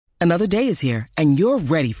Another day is here, and you're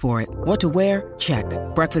ready for it. What to wear? Check.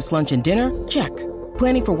 Breakfast, lunch, and dinner? Check.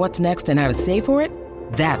 Planning for what's next and how to save for it?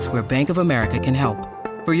 That's where Bank of America can help.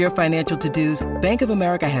 For your financial to-dos, Bank of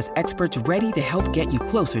America has experts ready to help get you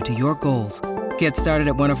closer to your goals. Get started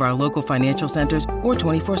at one of our local financial centers or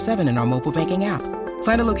 24/7 in our mobile banking app.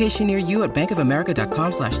 Find a location near you at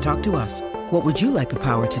bankofamerica.com/talktous. What would you like the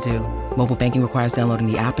power to do? Mobile banking requires downloading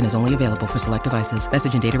the app and is only available for select devices.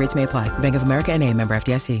 Message and data rates may apply. Bank of America N.A., member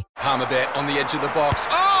FDIC. Palmerbet on the edge of the box.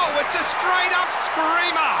 Oh, it's a straight-up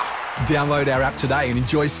screamer! Download our app today and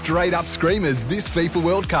enjoy straight-up screamers this FIFA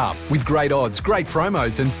World Cup with great odds, great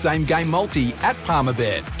promos and same-game multi at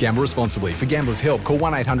Palmerbet. Gamble responsibly. For Gamblers' Help, call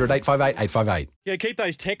 1-800-858-858. Yeah, keep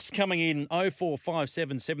those texts coming in,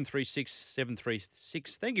 0457 736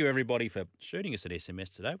 736. Thank you, everybody, for shooting us an SMS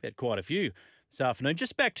today. We had quite a few this afternoon.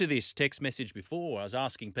 Just back to this text message before, I was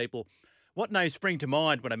asking people, what names spring to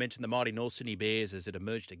mind when I mentioned the mighty North Sydney Bears as it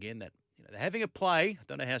emerged again that they're having a play, I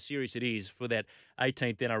don't know how serious it is, for that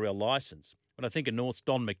 18th NRL licence. When I think of North's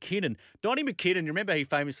Don McKinnon. Donnie McKinnon, you remember he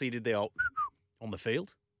famously did the old on the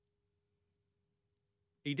field?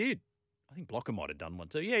 He did. I think Blocker might have done one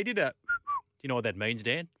too. Yeah, he did a... Do you know what that means,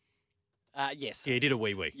 Dan? Yes. Yeah, he did a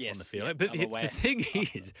wee-wee on the field. But the thing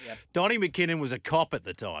is, Donnie McKinnon was a cop at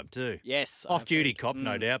the time too. Yes. Off-duty cop,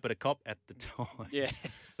 no doubt, but a cop at the time.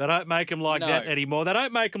 Yes. They don't make him like that anymore. They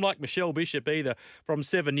don't make him like Michelle Bishop either from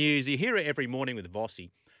 7 News. You hear it every morning with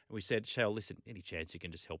Vossi. And we said, Shell, listen, any chance you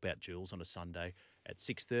can just help out Jules on a Sunday at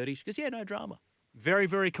 6:30? She goes, yeah, no drama. Very,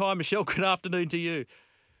 very kind. Michelle, good afternoon to you.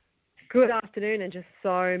 Good afternoon, and just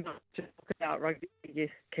so much to talk about rugby. It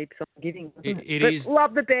just keeps on giving. It but is.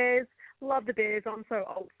 Love the Bears. Love the Bears. I'm so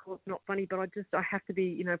old school. It's not funny, but I have to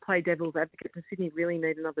be, play devil's advocate. Does Sydney really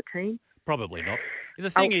need another team? Probably not. The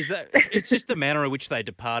thing is that it's just the manner in which they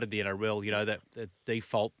departed the NRL, that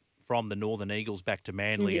default from the Northern Eagles back to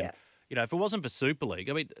Manly. Yeah. And, if it wasn't for Super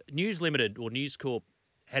League, News Limited or News Corp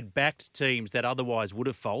had backed teams that otherwise would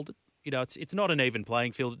have folded. It's not an even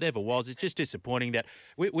playing field. It never was. It's just disappointing that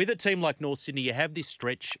with a team like North Sydney, you have this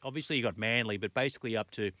stretch. Obviously, you got Manly, but basically up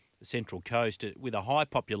to the Central Coast with a high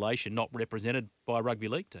population not represented by a rugby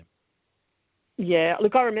league team. Yeah,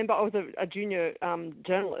 look, I remember I was a junior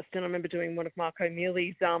journalist, and I remember doing one of Mark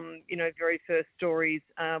O'Mealy's, very first stories.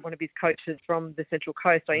 One of his coaches from the Central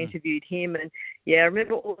Coast, I interviewed him, and I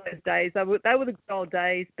remember all those days. They were the good old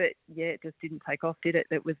days, but it just didn't take off, did it?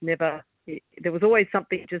 It was never. There was always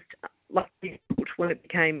something just like when it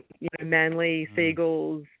became, Manly,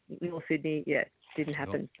 Seagulls, North Sydney. Yeah. Didn't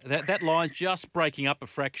happen. Well, that line's just breaking up a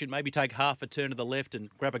fraction. Maybe take half a turn to the left and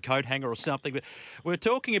grab a coat hanger or something. But we're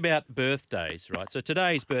talking about birthdays, right? So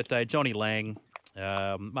today's birthday, Johnny Lang,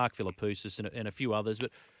 Mark Philippoussis and a few others.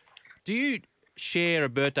 But do you share a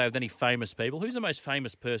birthday with any famous people? Who's the most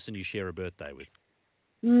famous person you share a birthday with?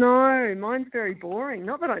 No, mine's very boring.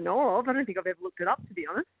 Not that I know of. I don't think I've ever looked it up, to be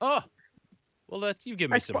honest. Oh. Well, you've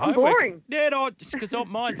given me some homework. Boring. Yeah, no, because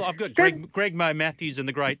I've got Greg Mo Matthews and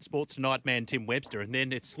the great Sports Tonight man Tim Webster, and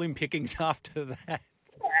then it's slim pickings after that.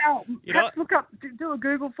 Wow. Perhaps look up, do a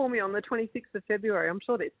Google for me on the 26th of February. I'm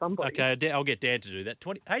sure there's somebody. Okay, I'll get Dan to do that.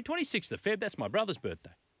 26th of Feb, that's my brother's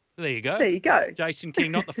birthday. There you go. There you go. Jason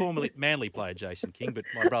King, not the former Manly player Jason King, but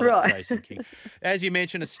my brother Jason King. As you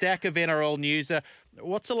mentioned, a stack of NRL news.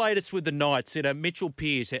 What's the latest with the Knights? Mitchell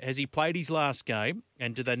Pearce, has he played his last game?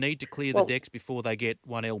 And do they need to clear the decks before they get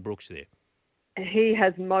one L Brooks there? He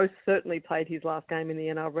has most certainly played his last game in the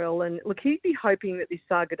NRL. And look, he'd be hoping that this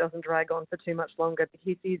saga doesn't drag on for too much longer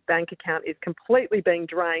because his bank account is completely being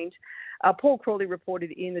drained. Paul Crawley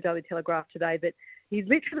reported in the Daily Telegraph today that he's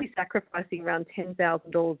literally sacrificing around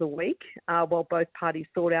 $10,000 a week while both parties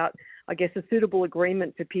sort out, I guess, a suitable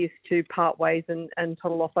agreement for Pearce to part ways and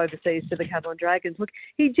toddle off overseas to the Catalan Dragons. Look,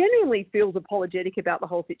 he genuinely feels apologetic about the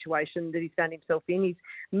whole situation that he's found himself in. He's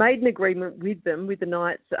made an agreement with them, with the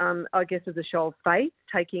Knights, I guess as a show of faith,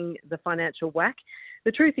 taking the financial whack.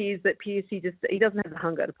 The truth is that Pearce, he doesn't have the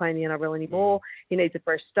hunger to play in the NRL anymore. He needs a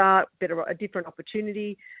fresh start, a different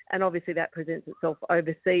opportunity, and obviously that presents itself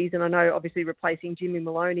overseas. And I know, obviously, replacing Jimmy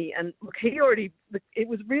Maloney. And look, it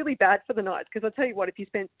was really bad for the Knights because I tell you what, if you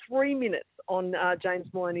spent 3 minutes on James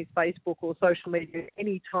Maloney's Facebook or social media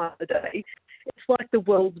any time of the day, it's like the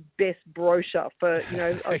world's best brochure for,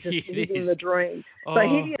 just living the dream. Oh. So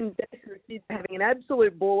he and Dexter are having an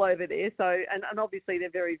absolute ball over there. So, and obviously they're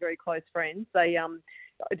very, very close friends. They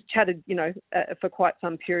chatted, for quite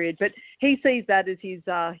some period. But he sees that as his,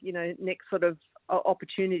 next sort of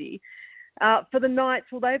opportunity. For the Knights,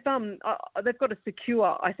 well, they've got to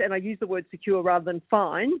secure. I use the word secure rather than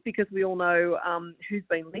find, because we all know who's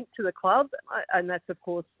been linked to the club, and that's of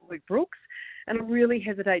course Luke Brooks. And I really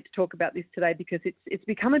hesitate to talk about this today because it's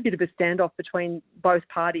become a bit of a standoff between both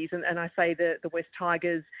parties, and I say the West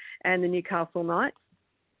Tigers and the Newcastle Knights.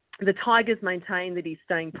 The Tigers maintain that he's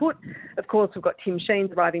staying put. Of course, we've got Tim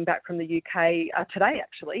Sheens arriving back from the UK today,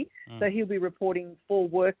 actually. So he'll be reporting for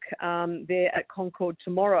work there at Concord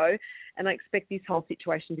tomorrow. And I expect this whole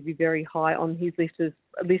situation to be very high on his list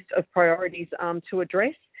of priorities to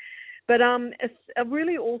address. But I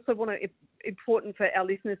really also want to, important for our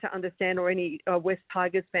listeners to understand, or any West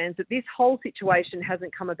Tigers fans, that this whole situation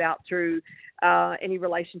hasn't come about through any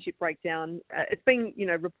relationship breakdown. It's been,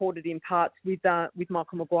 reported in parts with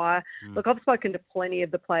Michael Maguire. Look, I've spoken to plenty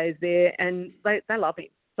of the players there, and they love him.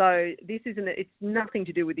 So it's nothing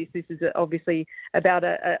to do with this. This is obviously about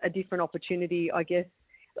a different opportunity, I guess.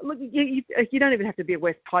 Look, you don't even have to be a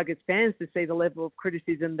West Tigers fan to see the level of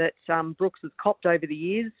criticism that Brooks has copped over the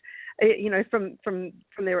years, from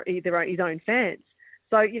his own fans.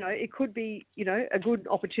 So, it could be, a good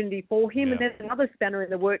opportunity for him. Yeah. And then another spanner in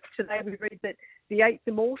the works today, we read that the eighth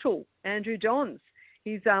immortal, Andrew Johns,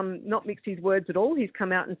 he's not mixed his words at all. He's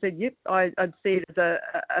come out and said, yep, I'd see it as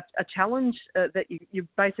a challenge that you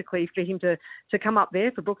basically, for him to come up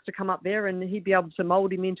there, for Brooks to come up there, and he'd be able to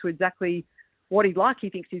mould him into exactly what he'd like. He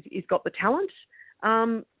thinks he's got the talent.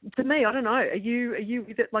 To me, I don't know. Are you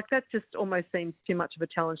with it? Like, that just almost seems too much of a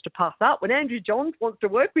challenge to pass up when Andrew Johns wants to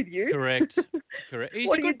work with you. Correct.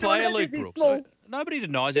 He's a good player, Luke Brooks. Nobody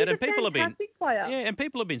denies that, and people have been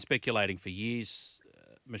people have been speculating for years,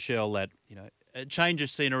 Michelle, that a change of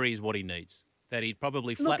scenery is what he needs. That he'd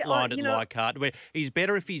probably flatlined at Leichhardt, where he's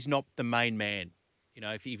better if he's not the main man.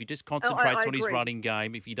 If he just concentrates on his running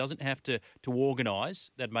game, if he doesn't have to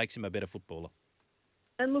organise, that makes him a better footballer.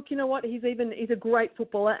 And look, you know what? He's a great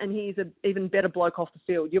footballer, and he's an even better bloke off the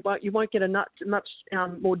field. You won't get a much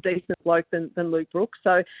more decent bloke than Luke Brooks.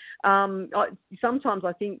 So sometimes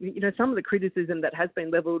I think some of the criticism that has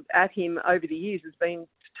been levelled at him over the years has been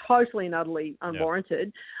totally and utterly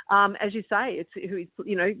unwarranted. Yeah. As you say, it's who he's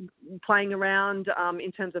playing around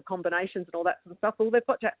in terms of combinations and all that sort of stuff. Well, they've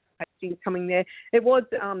got Jack Hastings coming there. It was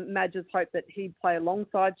Madge's hope that he'd play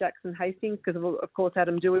alongside Jackson Hastings because of course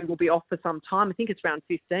Adam Doueihi will be off for some time. I think it's around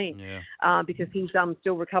 15 because he's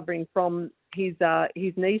still recovering from his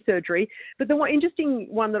knee surgery. But the one interesting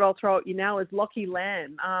one that I'll throw at you now is Lachie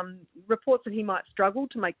Lamb. Reports that he might struggle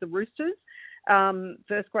to make the Roosters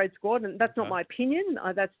first grade squad, and that's not my opinion.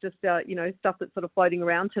 That's just stuff that's sort of floating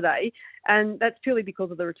around today, and that's purely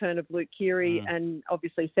because of the return of Luke Keary and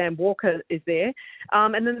obviously Sam Walker is there.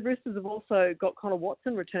 And then the Roosters have also got Connor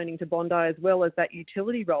Watson returning to Bondi as well as that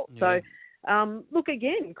utility role. So look,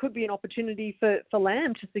 again, could be an opportunity for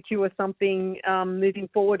Lamb to secure something moving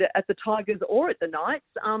forward at the Tigers or at the Knights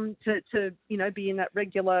to be in that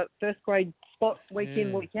regular first grade spot week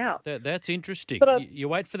in, week out. That's interesting. But you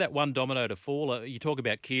wait for that one domino to fall. You talk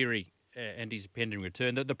about Keary and his pending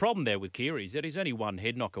return. The problem there with Keary is that he's only one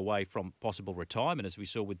head knock away from possible retirement, as we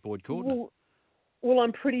saw with Boyd Cordner. Well,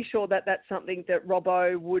 I'm pretty sure that that's something that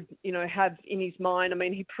Robbo would, have in his mind. I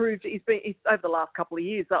mean, he's over the last couple of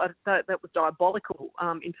years, that was diabolical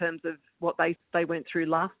in terms of what they went through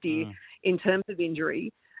last year in terms of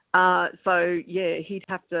injury. He'd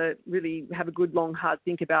have to really have a good, long, hard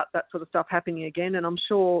think about that sort of stuff happening again. And I'm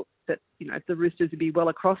sure that, the Roosters would be well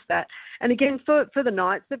across that. And again, for the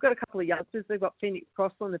Knights, they've got a couple of youngsters. They've got Phoenix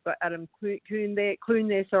Crossland, they've got Adam Clune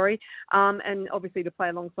there, and obviously to play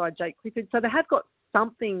alongside Jake Clifford. So they have got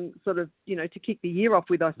something sort of, to kick the year off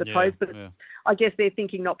with, I suppose. But I guess they're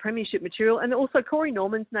thinking not premiership material. And also Corey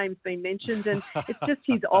Norman's name's been mentioned, and it's just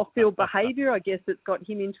his off-field behaviour, I guess, that's got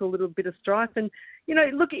him into a little bit of strife. And,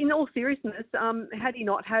 look, in all seriousness, had he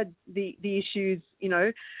not had the issues,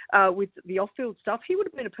 with the off-field stuff, he would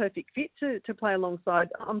have been a perfect fit to play alongside.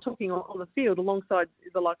 I'm talking on the field alongside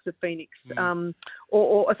the likes of Phoenix,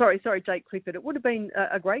 Jake Clifford. It would have been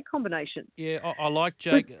a great combination. Yeah, I like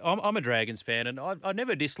Jake. I'm a Dragons fan, and I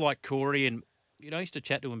never disliked Corey, and I used to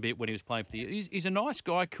chat to him a bit when he was playing for the. He's a nice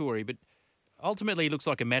guy, Corey, but ultimately he looks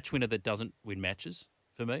like a match winner that doesn't win matches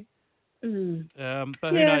for me. But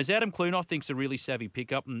who knows? Adam Clune, I think, is a really savvy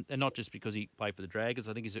pickup, and not just because he played for the Dragons.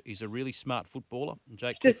 I think he's a really smart footballer. And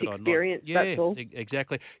Jake Clifford, experience, that's all.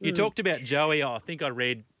 Exactly. You talked about Joey. I think I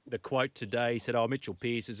read the quote today. He said, Mitchell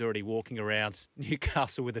Pearce is already walking around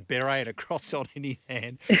Newcastle with a beret and a cross on in his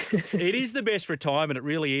hand. It is the best retirement. It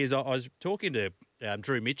really is. I was talking to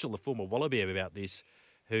Drew Mitchell, the former Wallaby, about this,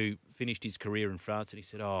 who finished his career in France, and he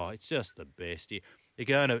said, it's just the best. You're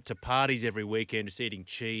going to parties every weekend, just eating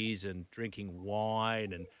cheese and drinking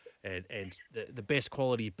wine and and the best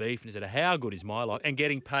quality beef. And he said, how good is my life? And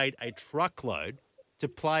getting paid a truckload to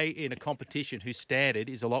play in a competition whose standard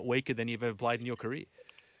is a lot weaker than you've ever played in your career.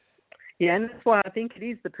 Yeah, and that's why I think it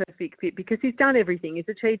is the perfect fit, because he's done everything. He's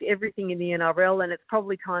achieved everything in the NRL, and it's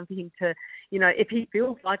probably time for him to, if he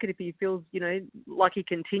feels like it, if he feels, like he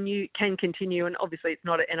can continue, and obviously it's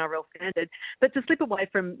not an NRL standard, but to slip away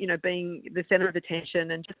from, being the centre of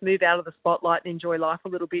attention and just move out of the spotlight and enjoy life a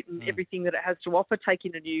little bit and everything that it has to offer, take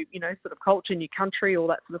in a new, sort of culture, new country, all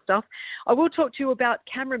that sort of stuff. I will talk to you about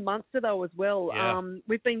Cameron Munster, though, as well. Yeah.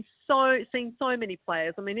 We've been seeing so many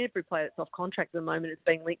players. I mean, every player that's off contract at the moment is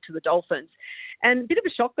being linked to the Dolphins. And a bit of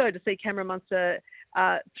a shock, though, to see Cameron Munster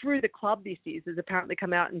through the club this year has apparently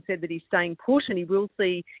come out and said that he's staying put and he will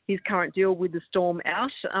see his current deal with the Storm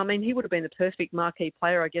out. I mean, he would have been the perfect marquee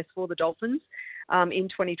player, I guess, for the Dolphins in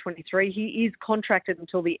 2023. He is contracted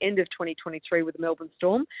until the end of 2023 with the Melbourne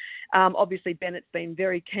Storm. Obviously, Bennett's been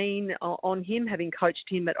very keen on him, having coached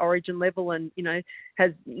him at Origin level and,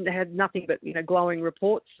 has had nothing but, glowing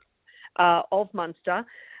reports of Munster.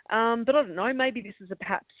 But I don't know, maybe this is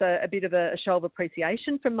perhaps a bit of a show of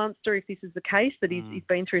appreciation from Munster if this is the case, that he's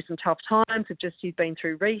been through some tough times, he's been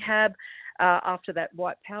through rehab. After that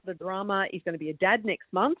white powder drama, he's going to be a dad next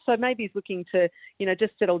month. So maybe he's looking to,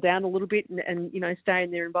 just settle down a little bit and stay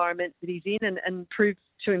in the environment that he's in and prove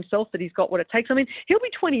to himself that he's got what it takes. I mean, he'll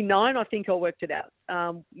be 29, I think I worked it out,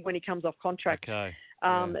 when he comes off contract. Okay.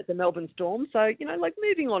 At the Melbourne Storm. So,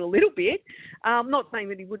 moving on a little bit. I'm not saying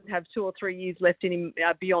that he wouldn't have 2 or 3 years left in him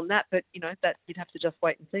beyond that, but, that you'd have to just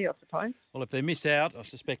wait and see, I suppose. Well, if they miss out, I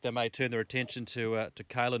suspect they may turn their attention to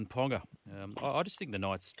Kalen Ponga. I just think the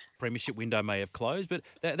Knights' premiership window may have closed, but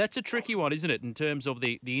that's a tricky one, isn't it, in terms of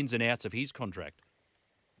the ins and outs of his contract?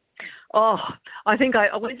 Oh, I think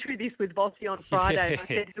I went through this with Vossi on Friday. I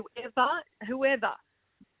said, whoever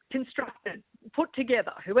constructed, put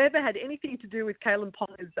together, whoever had anything to do with Kalen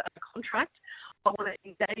Ponga's contract, I want to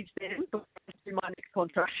engage them before I do my next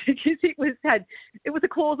contract, because it was a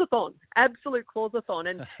clause-a-thon, absolute clause-a-thon,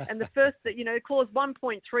 and the first clause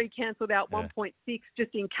 1.3 cancelled out 1.6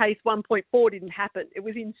 just in case 1.4 didn't happen. It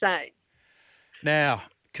was insane. Now,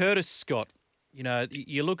 Curtis Scott,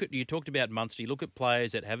 you talked about Munster. You look at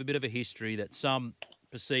players that have a bit of a history that some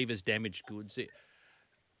perceive as damaged goods.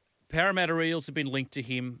 Parramatta Eels have been linked to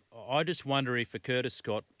him. I just wonder if for Curtis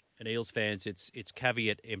Scott and Eels fans, it's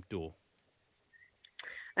caveat emptor.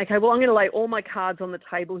 Okay, well, I'm going to lay all my cards on the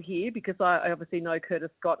table here because I obviously know Curtis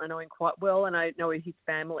Scott and I know him quite well and I know his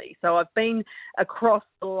family. So I've been across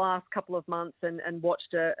the last couple of months and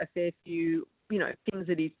watched a fair few, things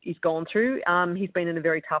that he's gone through. He's been in a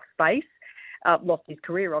very tough space. Lost his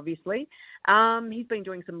career, obviously. He's been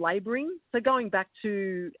doing some labouring. So going back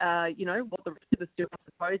to, what the rest of us do, I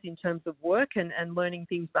suppose, in terms of work and learning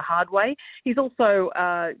things the hard way. He's also,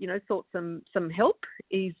 sought some help.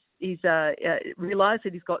 He's realised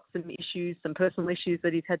that he's got some issues, some personal issues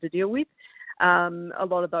that he's had to deal with. A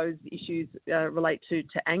lot of those issues relate to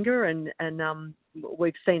anger, and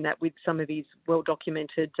we've seen that with some of his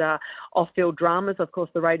well-documented off-field dramas. Of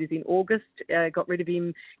course, the Raiders in August got rid of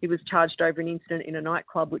him. He was charged over an incident in a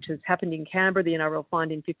nightclub which has happened in Canberra. The NRL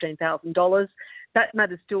fined him $15,000. That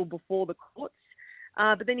matter's still before the courts.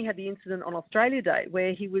 But then he had the incident on Australia Day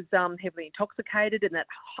where he was heavily intoxicated, and that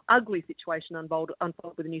ugly situation unfolded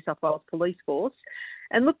with the New South Wales Police Force.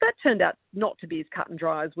 And look, that turned out not to be as cut and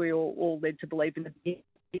dry as we all led to believe in the beginning.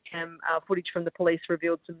 Footage from the police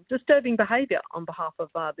revealed some disturbing behaviour on behalf of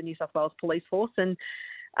the New South Wales Police Force. And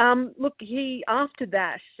look, after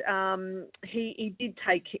that, he did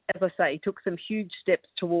take, as I say, he took some huge steps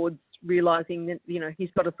towards realising that, he's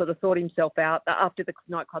got to sort of sort himself out after the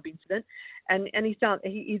nightclub incident. And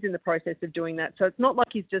he is in the process of doing that. So it's not like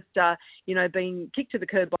he's just, being kicked to the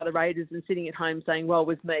curb by the Raiders and sitting at home saying, well, it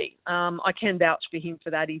was me. I can vouch for him for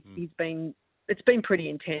that. It's been pretty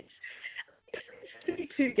intense.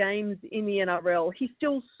 32 games in the NRL. He's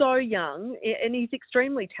still so young and he's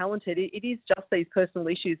extremely talented. It is just these personal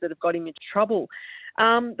issues that have got him into trouble.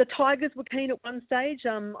 The Tigers were keen at one stage.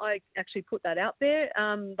 I actually put that out there.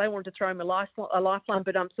 They wanted to throw him a lifeline,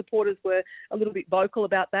 but supporters were a little bit vocal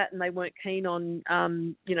about that, and they weren't keen on,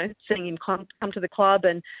 seeing him come to the club,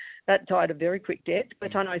 and that died a very quick death.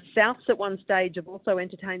 But I know Souths at one stage have also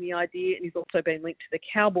entertained the idea, and he's also been linked to the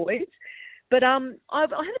Cowboys. But I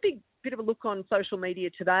had a bit of a look on social media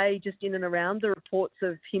today, just in and around the reports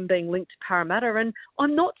of him being linked to Parramatta, and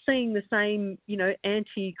I'm not seeing the same,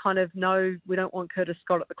 anti kind of no, we don't want Curtis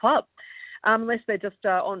Scott at the club, unless they're just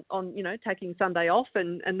taking Sunday off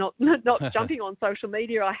and not jumping on social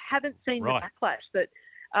media. I haven't seen the backlash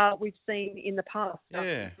that we've seen in the past.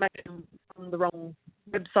 Yeah. Maybe I'm on the wrong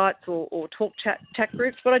websites or talk chat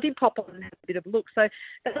groups, but I did pop on and have a bit of a look. So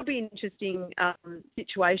that'll be an interesting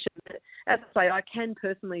situation. But as I say, I can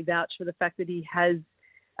personally vouch for the fact that he has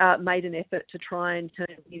made an effort to try and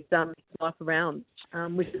turn his life around,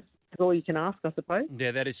 which is all you can ask, I suppose.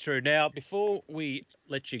 Yeah, that is true. Now, before we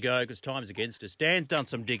let you go, because time's against us, Dan's done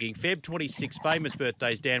some digging. Feb 26 famous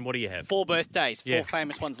birthdays. Dan, what do you have? 4 birthdays, 4 Yeah.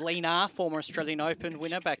 famous ones. Lee Na, former Australian Open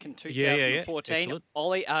winner back in 2014. Excellent.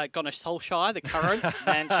 Ollie Gunnar Solskjaer, the current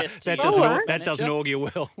Manchester That United doesn't manager. augur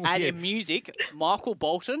well. And Yeah. in music, Michael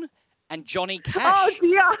Bolton and Johnny Oh, Cash.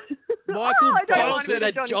 dear. Michael I don't want Bolton to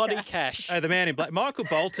and be Johnny Cash. Cash. The man in black. Michael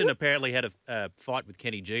Bolton apparently had a fight with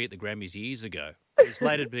Kenny G at the Grammys years ago. It's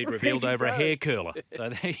later been revealed over a hair curler. So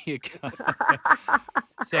there you go.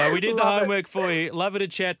 So we did the Love it. homework for you. Love it to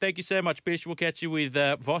chat. Thank you so much, Bish. We'll catch you with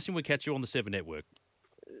Voss, and we'll catch you on the 7 Network.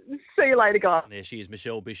 See you later, guys. There she is,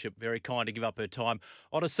 Michelle Bishop. Very kind to give up her time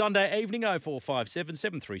on a Sunday evening. 0457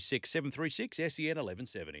 736 736 SEN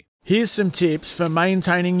 1170. Here's some tips for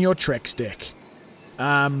maintaining your Trex deck.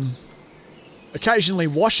 Occasionally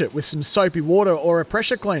wash it with some soapy water or a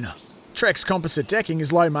pressure cleaner. Trex composite decking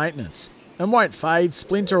is low maintenance and won't fade,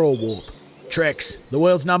 splinter or warp. Trex, the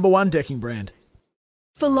world's #1 decking brand.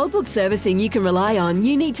 For logbook servicing you can rely on,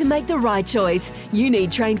 you need to make the right choice. You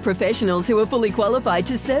need trained professionals who are fully qualified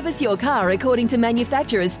to service your car according to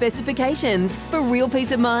manufacturer's specifications. For real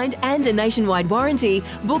peace of mind and a nationwide warranty,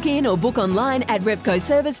 book in or book online at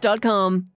repcoservice.com.